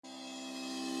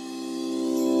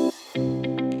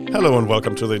Hello and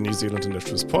welcome to the New Zealand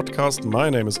Initiatives podcast. My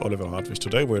name is Oliver Hartwich.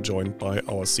 Today we're joined by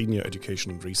our senior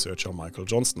education researcher, Michael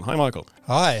Johnston. Hi, Michael.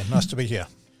 Hi, nice to be here.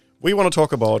 We want to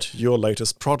talk about your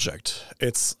latest project.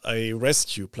 It's a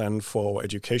rescue plan for our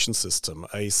education system,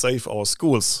 a Save Our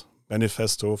Schools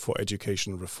manifesto for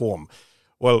education reform.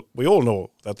 Well, we all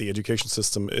know that the education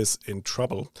system is in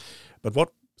trouble, but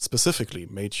what specifically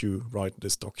made you write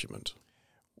this document?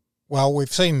 Well,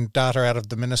 we've seen data out of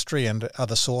the ministry and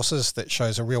other sources that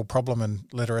shows a real problem in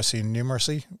literacy and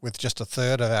numeracy, with just a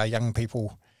third of our young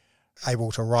people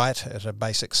able to write at a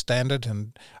basic standard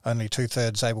and only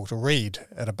 2/3 able to read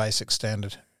at a basic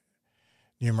standard.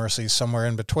 Numeracy is somewhere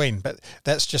in between, but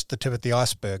that's just the tip of the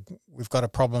iceberg. We've got a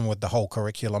problem with the whole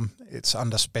curriculum. It's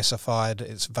underspecified,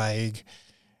 it's vague,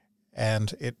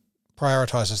 and it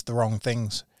prioritises the wrong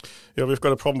things. Yeah, we've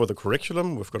got a problem with the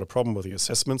curriculum, we've got a problem with the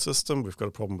assessment system, we've got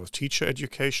a problem with teacher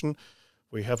education,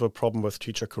 we have a problem with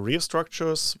teacher career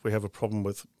structures, we have a problem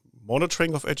with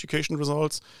monitoring of education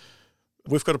results,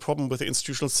 we've got a problem with the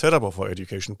institutional setup of our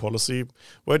education policy.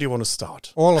 Where do you want to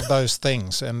start? All of those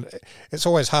things, and it's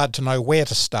always hard to know where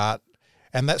to start,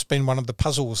 and that's been one of the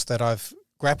puzzles that I've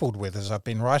grappled with as I've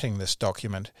been writing this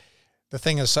document. The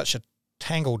thing is such a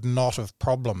tangled knot of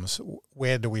problems.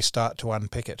 Where do we start to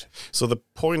unpick it? So the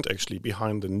point actually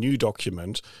behind the new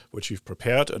document, which you've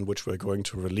prepared and which we're going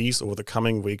to release over the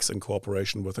coming weeks in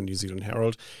cooperation with the New Zealand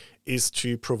Herald, is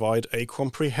to provide a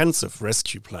comprehensive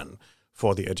rescue plan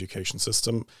for the education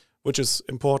system, which is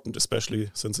important, especially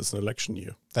since it's an election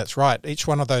year. That's right. Each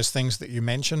one of those things that you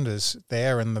mentioned is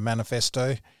there in the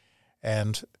manifesto,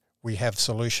 and we have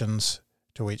solutions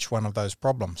to each one of those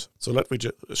problems. So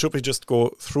should we just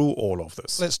go through all of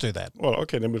this? Let's do that. Well,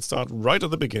 okay, then we'll start right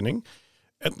at the beginning.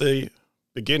 At the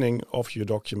beginning of your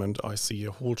document, I see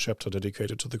a whole chapter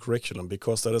dedicated to the curriculum,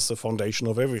 because that is the foundation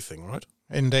of everything, right?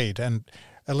 Indeed. And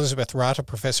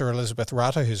Professor Elizabeth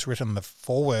Rata, who's written the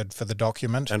foreword for the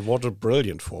document. And what a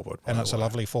brilliant foreword. And it's a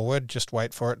lovely foreword. Just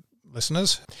wait for it,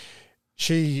 listeners.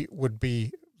 She would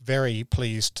be very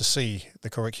pleased to see the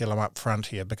curriculum up front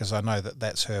here, because I know that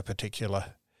that's her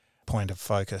particular point of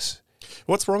focus.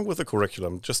 What's wrong with the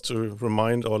curriculum? Just to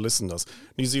remind our listeners,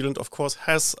 New Zealand, of course,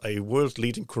 has a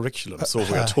world-leading curriculum, so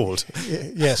we are told.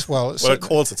 Yes, well, it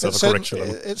calls itself a curriculum.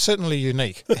 It's certainly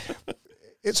unique.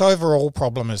 Its overall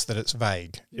problem is that it's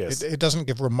vague. Yes. It doesn't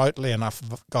give remotely enough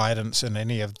guidance in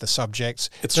any of the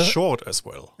subjects. It's short as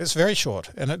well. It's very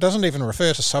short, and it doesn't even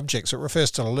refer to subjects. It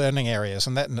refers to learning areas,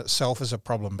 and that in itself is a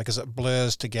problem, because it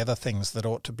blurs together things that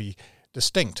ought to be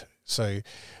distinct. So,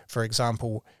 for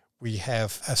example, we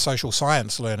have a social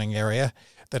science learning area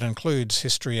that includes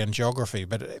history and geography,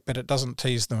 but it doesn't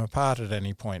tease them apart at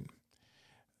any point.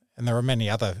 And there are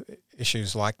many other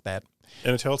issues like that.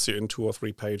 And it tells you in 2 or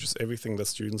 3 pages everything that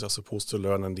students are supposed to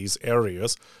learn in these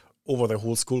areas over their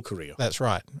whole school career. That's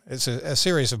right. It's a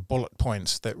series of bullet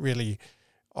points that really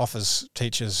offers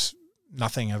teachers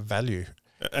nothing of value.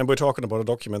 And we're talking about a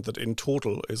document that in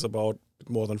total is about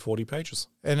more than 40 pages.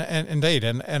 And indeed,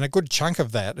 and a good chunk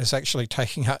of that is actually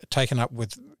taken up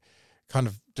with kind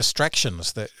of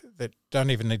distractions that don't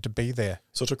even need to be there.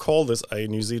 So to call this a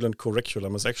New Zealand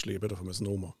curriculum is actually a bit of a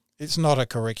misnomer. It's not a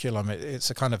curriculum.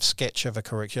 It's a kind of sketch of a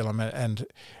curriculum, and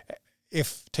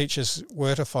if teachers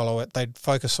were to follow it, they'd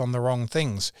focus on the wrong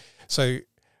things. So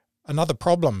another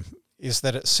problem is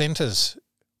that it centres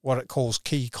what it calls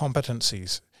key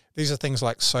competencies. These are things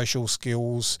like social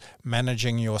skills,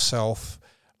 managing yourself,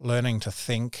 learning to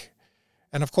think.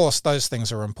 And of course, those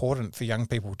things are important for young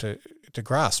people to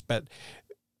grasp. But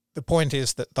the point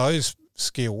is that those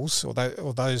skills or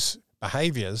those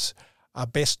behaviours are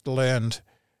best learned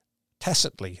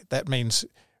tacitly. That means,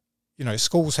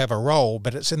 schools have a role,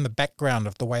 but it's in the background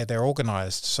of the way they're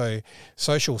organised. So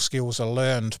social skills are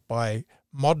learned by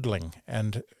modelling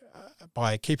and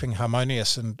by keeping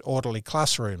harmonious and orderly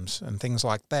classrooms and things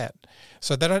like that.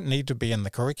 So they don't need to be in the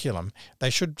curriculum.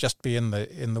 They should just be in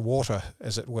the water,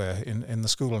 as it were, in the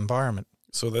school environment.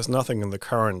 So there's nothing in the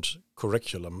current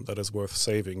curriculum that is worth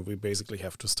saving. We basically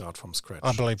have to start from scratch.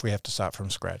 I believe we have to start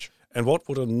from scratch. And what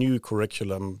would a new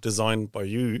curriculum designed by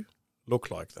you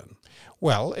look like then?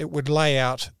 Well, it would lay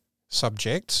out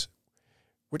subjects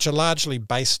which are largely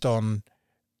based on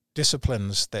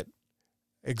disciplines that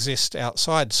exist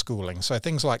outside schooling, so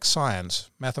things like science,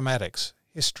 mathematics,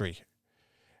 history.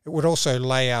 It would also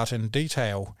lay out in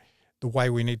detail the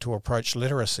way we need to approach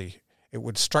literacy. It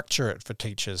would structure it for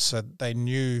teachers so they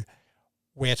knew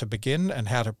where to begin and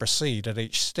how to proceed at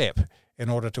each step in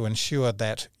order to ensure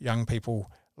that young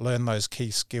people learn those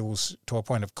key skills to a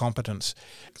point of competence.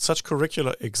 Such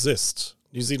curricula exist.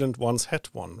 New Zealand once had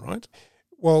one, right?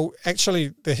 Well,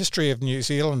 actually, the history of New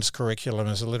Zealand's curriculum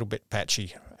is a little bit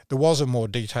patchy. There was a more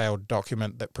detailed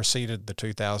document that preceded the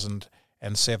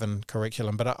 2007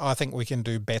 curriculum, but I think we can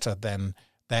do better than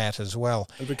that as well.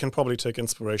 And we can probably take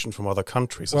inspiration from other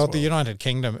countries Well, as well. the United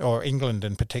Kingdom, or England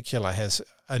in particular, has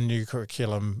a new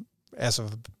curriculum as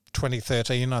of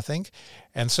 2013, I think,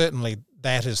 and certainly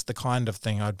that is the kind of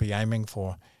thing I'd be aiming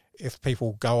for. If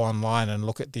people go online and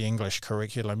look at the English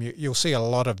curriculum, you'll see a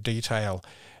lot of detail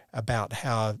about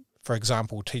how, for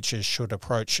example, teachers should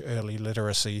approach early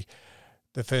literacy.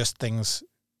 The first things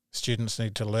students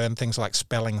need to learn, things like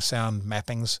spelling, sound,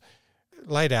 mappings,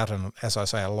 laid out in, as I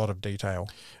say, a lot of detail.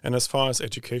 And as far as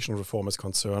education reform is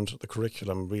concerned, the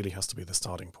curriculum really has to be the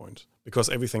starting point because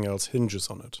everything else hinges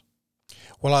on it.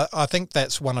 Well, I think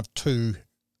that's one of two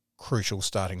crucial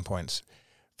starting points.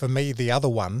 For me, the other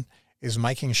one is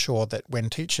making sure that when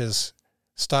teachers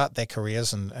start their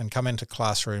careers and come into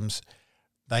classrooms,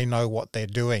 they know what they're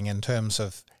doing in terms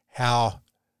of how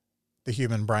the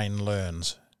human brain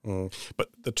learns. But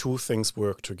the two things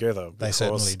work together. They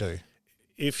certainly do.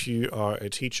 If you are a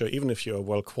teacher, even if you're a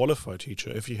well-qualified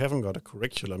teacher, if you haven't got a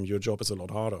curriculum, your job is a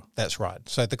lot harder. That's right.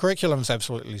 So the curriculum is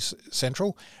absolutely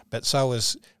central, but so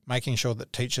is making sure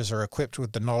that teachers are equipped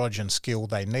with the knowledge and skill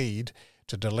they need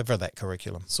to deliver that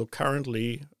curriculum. So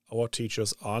currently, our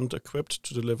teachers aren't equipped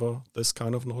to deliver this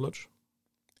kind of knowledge?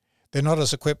 They're not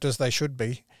as equipped as they should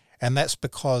be, and that's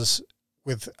because,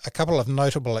 with a couple of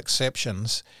notable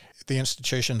exceptions, the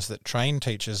institutions that train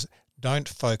teachers don't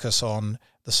focus on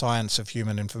the science of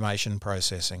human information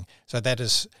processing. So that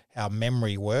is how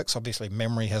memory works. Obviously,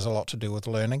 memory has a lot to do with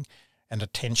learning, and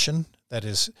attention, that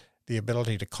is the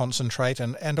ability to concentrate,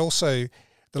 and also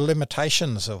the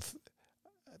limitations of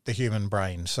the human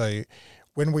brain. So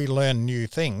when we learn new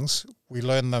things, we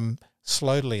learn them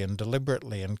slowly and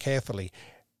deliberately and carefully.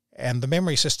 And the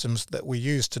memory systems that we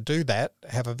use to do that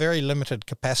have a very limited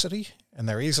capacity, and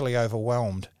they're easily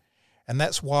overwhelmed. And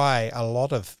that's why a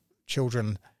lot of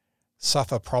children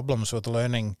suffer problems with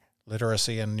learning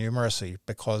literacy and numeracy,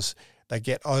 because they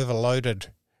get overloaded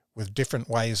with different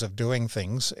ways of doing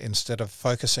things instead of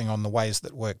focusing on the ways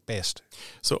that work best.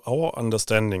 So our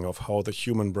understanding of how the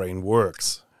human brain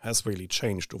works has really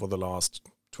changed over the last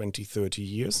 20, 30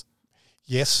 years?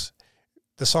 Yes.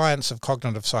 The science of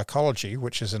cognitive psychology,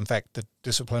 which is in fact the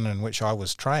discipline in which I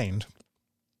was trained,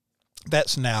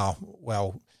 that's now,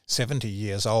 70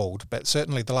 years old, but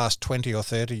certainly the last 20 or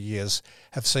 30 years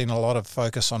have seen a lot of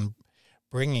focus on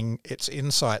bringing its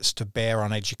insights to bear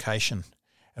on education,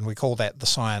 and we call that the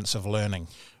science of learning.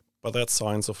 But that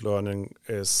science of learning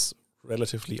is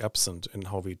relatively absent in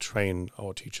how we train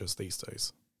our teachers these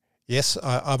days. Yes,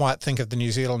 I might think of the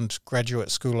New Zealand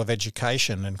Graduate School of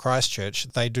Education in Christchurch.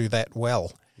 They do that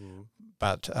well,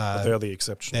 but they're the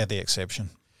exception. They're the exception.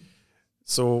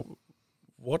 So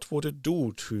what would it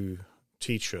do to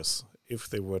teachers if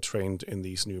they were trained in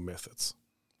these new methods?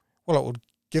 Well, it would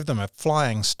give them a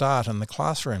flying start in the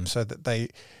classroom so that they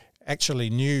actually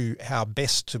knew how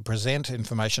best to present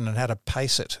information and how to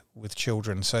pace it with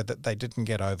children so that they didn't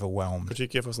get overwhelmed. Could you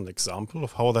give us an example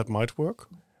of how that might work?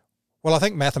 Well, I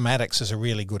think mathematics is a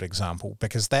really good example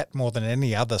because that, more than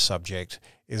any other subject,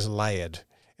 is layered.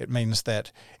 It means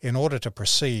that in order to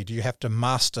proceed, you have to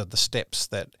master the steps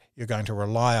that you're going to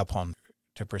rely upon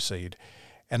to proceed.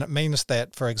 And it means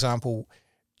that, for example,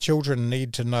 children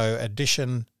need to know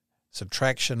addition,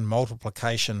 subtraction,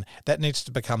 multiplication. That needs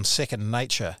to become second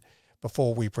nature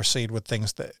before we proceed with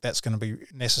things that's going to be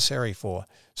necessary for.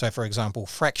 So, for example,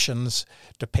 fractions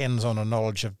depends on a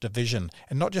knowledge of division,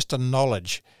 and not just a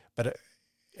knowledge, but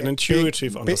an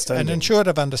intuitive understanding. An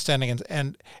intuitive understanding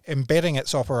and embedding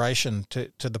its operation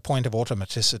to the point of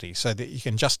automaticity so that you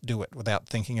can just do it without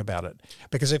thinking about it.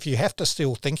 Because if you have to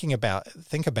still think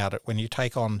about it when you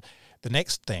take on the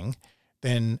next thing,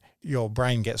 then your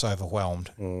brain gets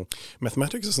overwhelmed.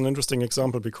 Mathematics is an interesting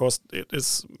example because it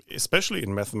is, especially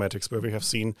in mathematics, where we have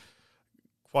seen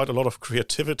quite a lot of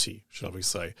creativity, shall we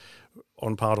say,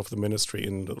 on part of the ministry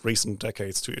in the recent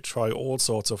decades to try all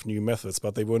sorts of new methods,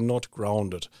 but they were not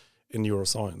grounded in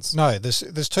neuroscience. No,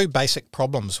 there's two basic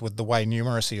problems with the way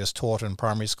numeracy is taught in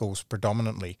primary schools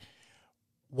predominantly.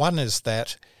 One is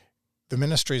that the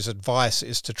ministry's advice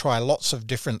is to try lots of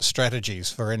different strategies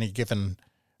for any given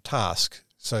task.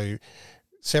 So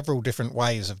several different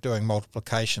ways of doing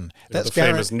multiplication. That's the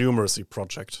famous numeracy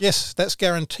project. Yes, that's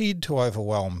guaranteed to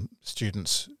overwhelm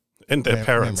students and their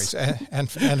parents. And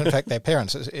in fact their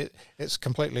parents. It's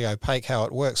completely opaque how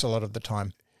it works a lot of the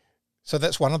time. So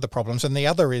that's one of the problems. And the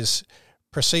other is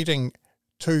proceeding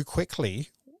too quickly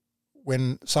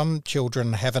when some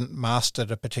children haven't mastered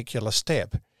a particular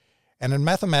step. And in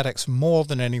mathematics, more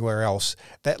than anywhere else,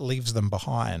 that leaves them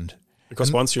behind.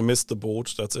 Because once you miss the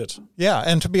boat, that's it. Yeah,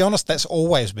 and to be honest, that's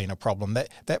always been a problem.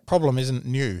 That problem isn't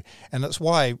new, and it's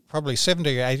why probably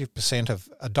 70 or 80% of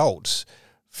adults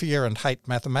fear and hate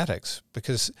mathematics,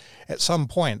 because at some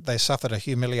point they suffered a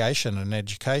humiliation in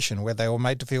education where they were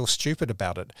made to feel stupid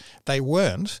about it. They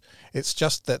weren't. It's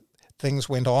just that things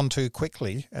went on too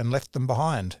quickly and left them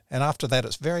behind. And after that,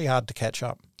 it's very hard to catch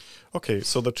up. Okay,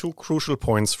 so the two crucial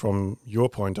points from your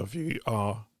point of view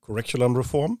are curriculum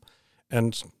reform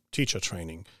and teacher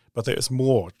training. But there is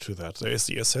more to that. There is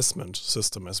the assessment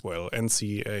system as well,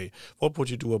 NCEA. What would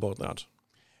you do about that?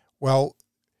 Well,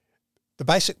 the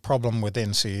basic problem with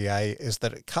NCEA is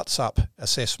that it cuts up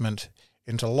assessment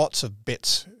into lots of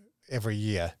bits every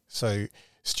year. So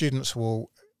students will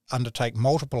undertake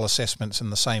multiple assessments in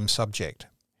the same subject.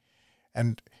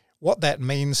 And what that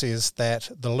means is that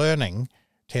the learning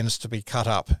tends to be cut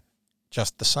up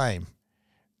just the same.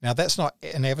 Now, that's not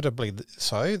inevitably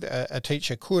so. A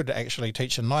teacher could actually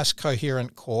teach a nice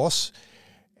coherent course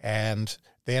and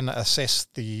then assess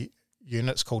the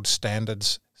units called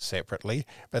standards separately,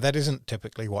 but that isn't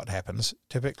typically what happens.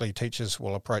 Typically, teachers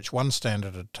will approach one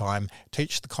standard at a time,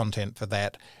 teach the content for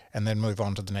that, and then move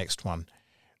on to the next one.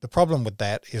 The problem with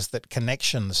that is that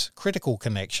connections, critical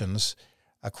connections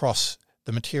across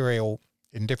the material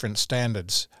in different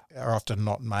standards are often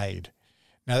not made.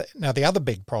 Now the other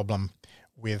big problem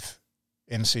with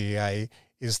NCEA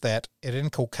is that it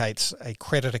inculcates a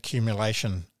credit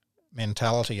accumulation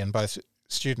mentality in both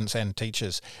students and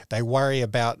teachers. They worry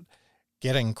about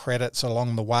getting credits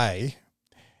along the way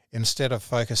instead of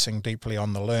focusing deeply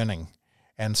on the learning.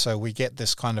 And so we get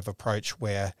this kind of approach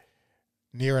where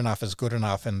near enough is good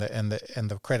enough and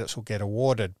the credits will get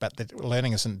awarded, but the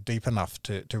learning isn't deep enough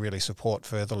to really support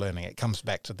further learning. It comes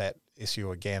back to that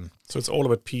issue again. So it's all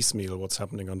about piecemeal, what's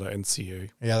happening under NCEA.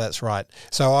 Yeah, that's right.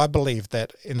 So I believe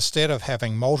that instead of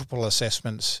having multiple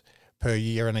assessments per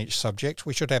year in each subject,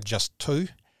 we should have just two,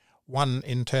 one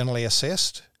internally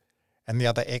assessed and the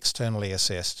other externally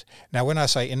assessed. Now, when I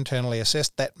say internally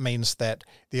assessed, that means that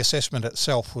the assessment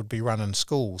itself would be run in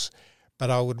schools,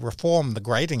 but I would reform the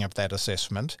grading of that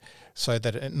assessment so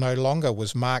that it no longer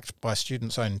was marked by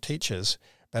students' own teachers,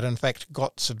 but in fact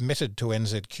got submitted to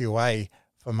NZQA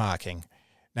for marking.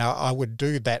 Now, I would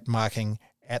do that marking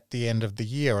at the end of the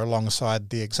year alongside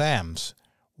the exams.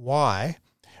 Why?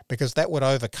 Because that would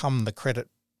overcome the credit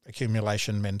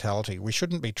accumulation mentality. We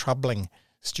shouldn't be troubling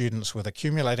students with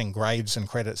accumulating grades and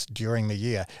credits during the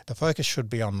year. The focus should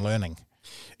be on learning.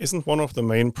 Isn't one of the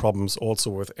main problems also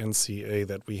with NCEA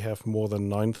that we have more than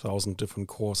 9,000 different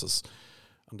courses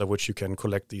under which you can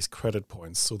collect these credit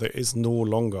points? So there is no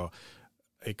longer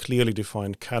a clearly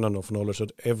defined canon of knowledge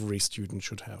that every student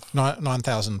should have.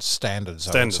 9,000 standards,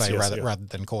 I would say, yes, rather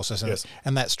than courses. Yes.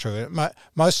 And that's true.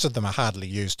 Most of them are hardly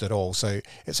used at all, so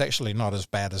it's actually not as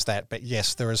bad as that. But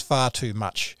yes, there is far too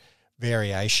much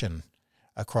variation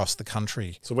across the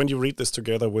country. So when you read this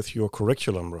together with your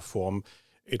curriculum reform,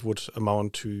 it would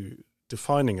amount to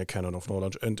defining a canon of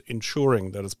knowledge and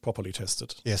ensuring that it's properly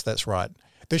tested. Yes, that's right.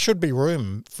 There should be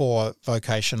room for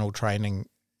vocational training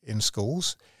in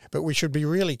schools, but we should be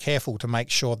really careful to make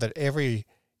sure that every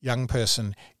young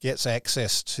person gets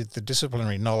access to the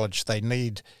disciplinary knowledge they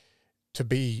need to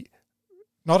be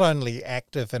not only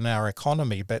active in our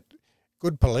economy, but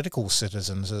good political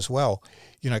citizens as well.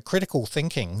 You know, critical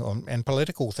thinking and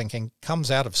political thinking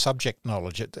comes out of subject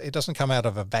knowledge. It doesn't come out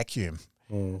of a vacuum.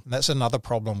 And that's another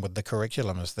problem with the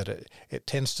curriculum, is that it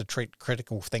tends to treat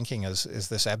critical thinking as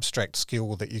this abstract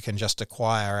skill that you can just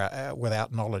acquire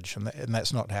without knowledge, and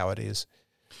that's not how it is.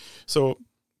 So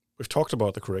we've talked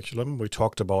about the curriculum, we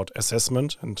talked about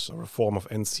assessment and reform of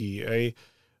NCEA,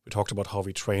 we talked about how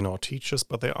we train our teachers,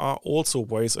 but there are also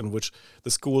ways in which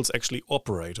the schools actually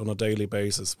operate on a daily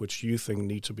basis, which you think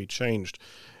need to be changed.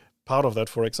 Part of that,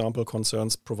 for example,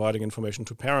 concerns providing information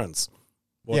to parents.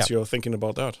 What's your thinking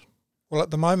about that? Well, at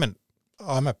the moment,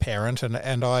 I'm a parent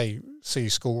and I see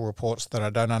school reports that I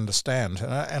don't understand.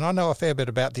 And I know a fair bit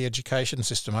about the education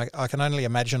system. I can only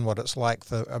imagine what it's like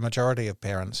for a majority of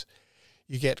parents.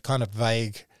 You get kind of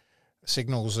vague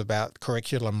signals about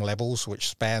curriculum levels, which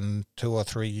span 2 or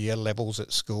 3 year levels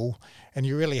at school, and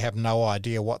you really have no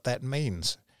idea what that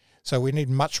means. So we need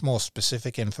much more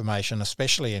specific information,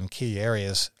 especially in key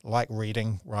areas like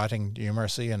reading, writing,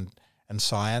 numeracy and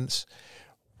science,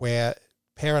 where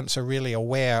parents are really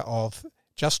aware of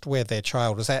just where their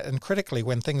child is at, and critically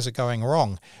when things are going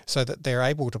wrong, so that they're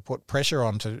able to put pressure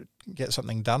on to get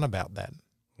something done about that.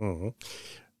 Mm-hmm.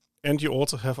 And you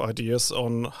also have ideas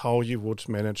on how you would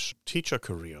manage teacher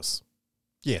careers.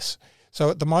 Yes.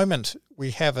 So at the moment, we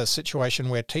have a situation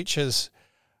where teachers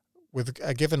with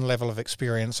a given level of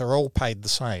experience are all paid the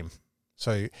same.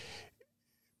 So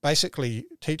basically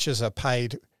teachers are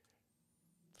paid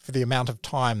for the amount of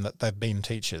time that they've been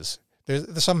teachers.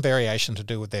 There's some variation to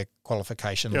do with their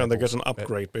qualification Yeah, levels, and they get an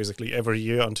upgrade basically every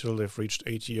year until they've reached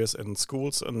 8 years in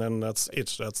schools, and then that's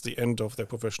it. That's the end of their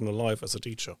professional life as a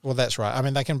teacher. Well, that's right. I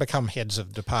mean, they can become heads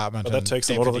of department, but that and takes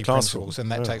them out of the classroom, principals,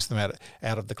 and that takes them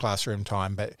out of the classroom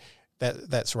time. But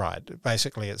that's right.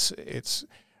 Basically, it's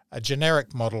a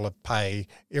generic model of pay,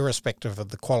 irrespective of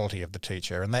the quality of the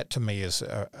teacher, and that to me is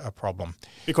a problem.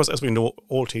 Because as we know,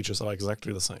 all teachers are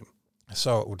exactly the same.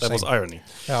 So it would seem. That was irony.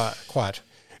 Quite.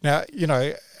 Now,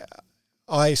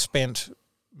 I spent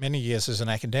many years as an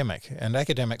academic, and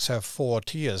academics have 4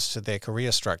 tiers to their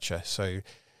career structure. So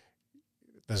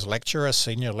there's lecturer,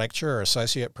 senior lecturer,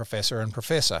 associate professor, and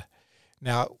professor.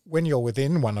 Now, when you're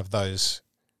within one of those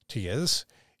tiers,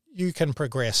 you can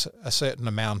progress a certain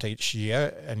amount each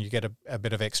year and you get a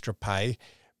bit of extra pay,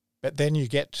 but then you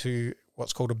get to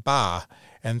what's called a bar.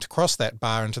 And to cross that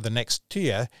bar into the next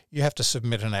tier, you have to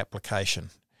submit an application.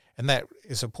 And that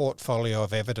is a portfolio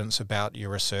of evidence about your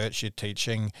research, your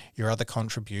teaching, your other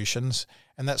contributions,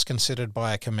 and that's considered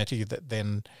by a committee that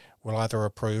then will either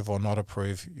approve or not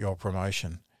approve your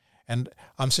promotion. And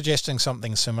I'm suggesting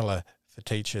something similar for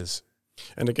teachers.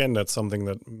 And again, that's something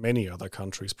that many other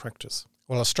countries practice.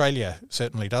 Well, Australia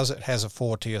certainly does. It has a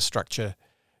 4-tier structure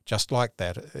just like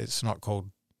that. It's not called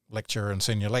lecturer and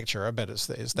senior lecturer, but it's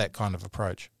that kind of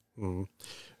approach. Mm.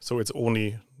 So it's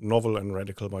only novel and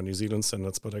radical by New Zealand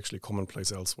standards, but actually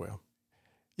commonplace elsewhere.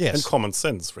 Yes. And common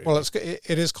sense, really. Well,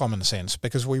 it is common sense,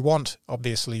 because we want,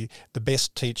 obviously, the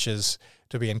best teachers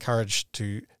to be encouraged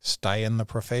to stay in the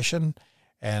profession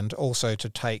and also to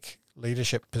take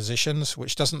leadership positions,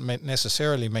 which doesn't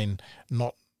necessarily mean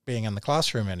not being in the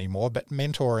classroom anymore, but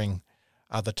mentoring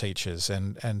other teachers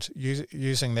and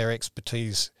using their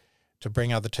expertise to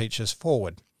bring other teachers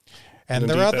forward. And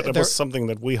indeed, that was something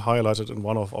that we highlighted in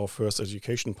one of our first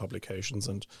education publications.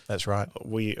 And that's right.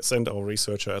 We sent our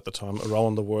researcher at the time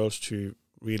around the world to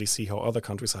really see how other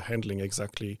countries are handling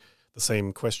exactly the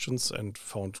same questions, and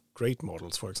found great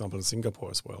models, for example, in Singapore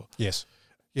as well. Yes.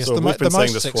 So the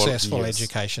most successful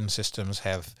education systems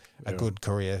have a good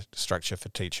career structure for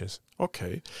teachers.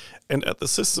 Okay. And at the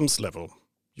systems level,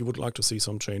 you would like to see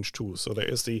some change too. So there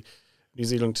is the New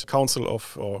Zealand Council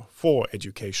for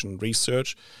Education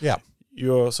Research. Yeah.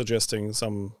 You're suggesting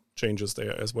some changes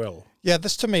there as well. Yeah,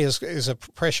 this to me is a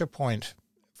pressure point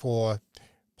for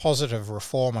positive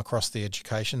reform across the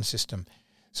education system.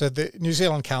 So the New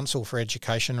Zealand Council for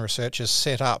Education Research is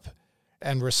set up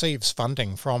and receives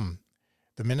funding from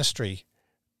the ministry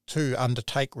to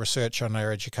undertake research on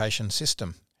our education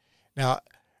system. Now,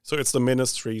 so it's the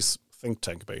ministry's think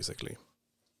tank, basically.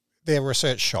 Their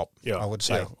research shop, I would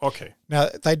say. Yeah, okay. Now,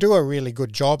 they do a really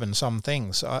good job in some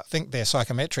things. I think their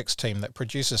psychometrics team that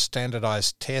produces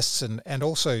standardized tests and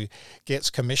also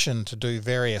gets commissioned to do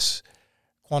various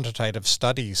quantitative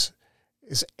studies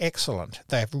is excellent.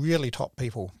 They have really top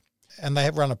people. And they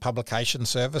have run a publication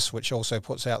service which also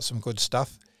puts out some good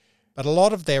stuff. But a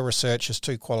lot of their research is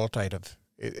too qualitative.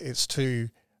 It's too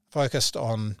focused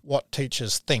on what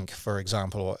teachers think, for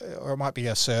example, or it might be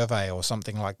a survey or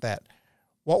something like that.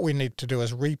 What we need to do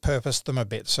is repurpose them a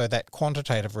bit so that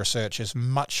quantitative research is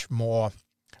much more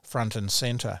front and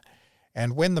centre.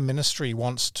 And when the ministry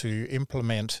wants to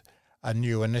implement a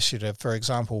new initiative, for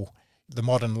example, the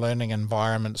Modern Learning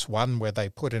Environments one, where they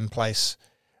put in place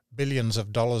billions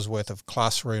of dollars worth of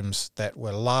classrooms that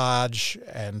were large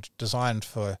and designed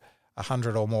for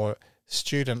 100 or more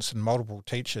students and multiple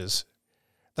teachers,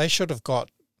 they should have got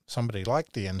somebody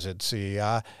like the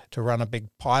NZCER to run a big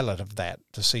pilot of that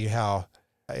to see how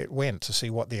it went, to see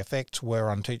what the effects were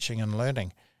on teaching and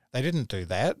learning. They didn't do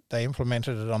that. They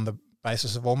implemented it on the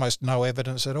basis of almost no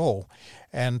evidence at all.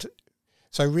 And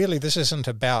so really this isn't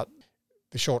about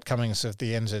the shortcomings of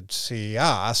the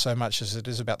NZCER so much as it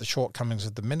is about the shortcomings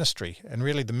of the ministry. And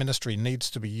really the ministry needs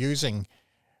to be using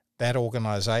that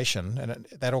organisation, and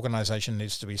that organisation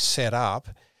needs to be set up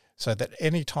so that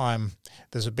any time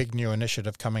there's a big new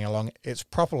initiative coming along, it's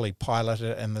properly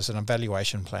piloted and there's an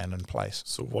evaluation plan in place.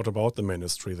 So what about the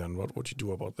ministry then? What would you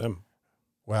do about them?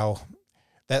 Well,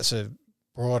 that's a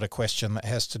broader question that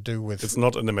has to do with... It's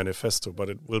not in the manifesto, but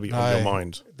it will be on your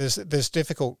mind. There's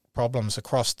difficult problems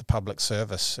across the public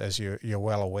service, as you're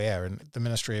well aware, and the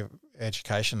Ministry of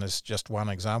Education is just one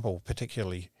example,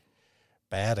 particularly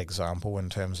bad example in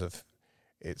terms of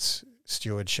its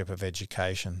stewardship of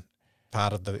education.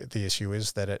 Part of the issue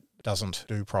is that it doesn't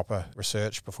do proper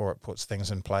research before it puts things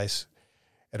in place.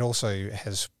 It also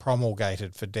has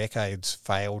promulgated for decades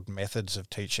failed methods of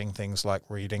teaching things like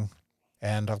reading.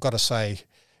 And I've got to say,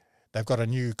 they've got a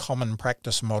new common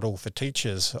practice model for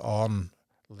teachers on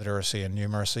literacy and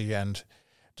numeracy, and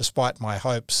despite my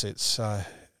hopes, it's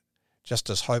just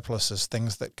as hopeless as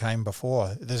things that came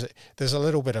before. There's a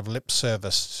little bit of lip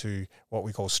service to what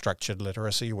we call structured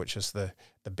literacy, which is the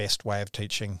best way of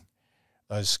teaching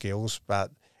those skills,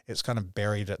 but it's kind of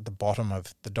buried at the bottom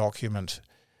of the document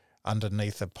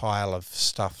underneath a pile of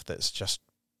stuff that's just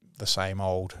the same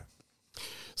old.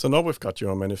 So now we've got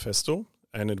your manifesto,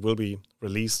 and it will be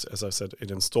released, as I said,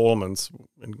 in installments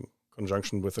in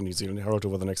conjunction with the New Zealand Herald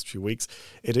over the next few weeks.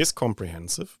 It is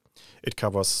comprehensive. It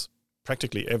covers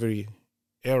practically every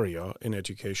area in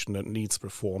education that needs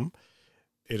reform.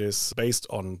 It is based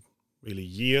on really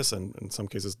years and in some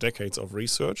cases decades of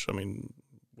research. I mean,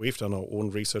 we've done our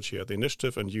own research here at the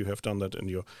initiative, and you have done that in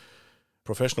your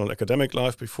professional academic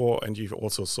life before, and you've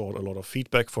also sought a lot of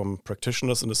feedback from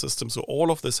practitioners in the system. So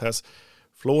all of this has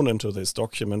flown into this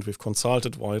document. We've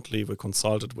consulted widely, we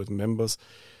consulted with members.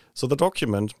 So the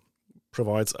document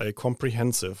provides a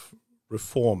comprehensive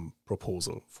reform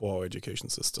proposal for our education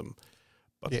system.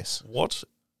 But yes, what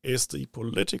is the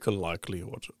political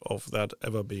likelihood of that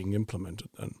ever being implemented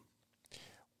then?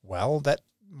 Well, that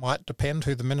might depend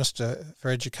who the Minister for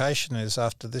Education is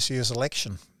after this year's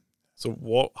election.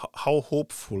 So how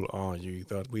hopeful are you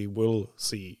that we will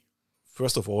see,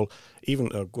 first of all,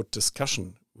 even a good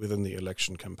discussion within the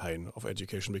election campaign of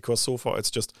education? Because so far it's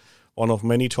just one of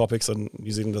many topics, and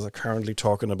New Zealanders are currently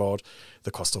talking about the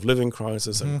cost of living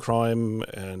crisis and crime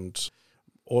and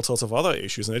all sorts of other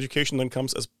issues. And education then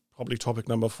comes as probably topic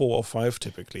number 4 or 5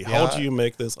 typically. How do you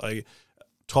make this a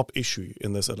top issue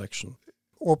in this election?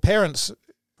 Well, parents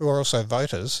who are also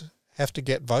voters have to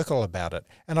get vocal about it.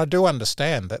 And I do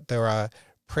understand that there are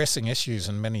pressing issues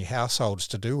in many households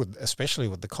to do with, especially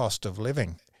with the cost of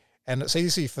living. And it's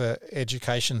easy for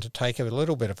education to take a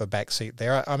little bit of a backseat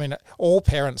there. I mean, all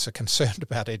parents are concerned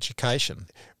about education,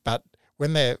 but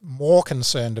when they're more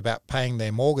concerned about paying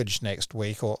their mortgage next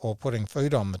week or putting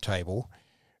food on the table,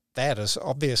 that is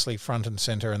obviously front and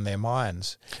centre in their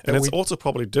minds. And it's also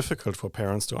probably difficult for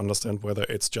parents to understand whether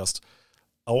it's just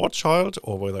our child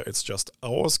or whether it's just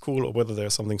our school or whether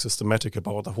there's something systematic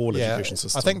about the whole education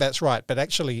system. I think that's right. But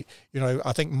actually,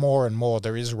 I think more and more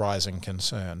there is rising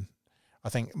concern. I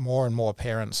think more and more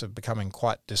parents are becoming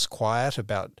quite disquiet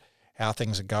about how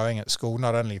things are going at school,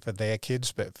 not only for their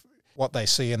kids, but what they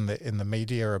see in the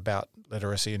media about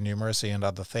literacy and numeracy and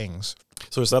other things.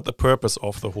 So is that the purpose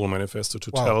of the whole manifesto,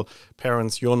 to tell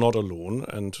parents you're not alone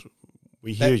and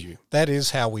we hear you? That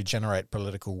is how we generate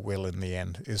political will in the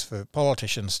end, is for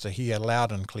politicians to hear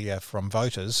loud and clear from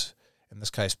voters, in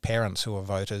this case parents who are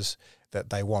voters,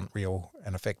 that they want real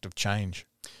and effective change.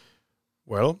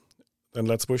 Well, then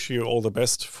let's wish you all the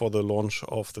best for the launch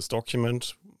of this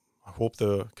document. I hope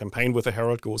the campaign with the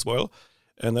Herald goes well,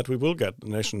 and that we will get the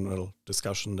national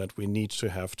discussion that we need to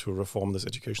have to reform this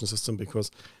education system,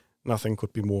 because nothing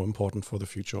could be more important for the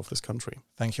future of this country.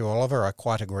 Thank you, Oliver. I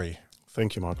quite agree.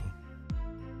 Thank you, Michael.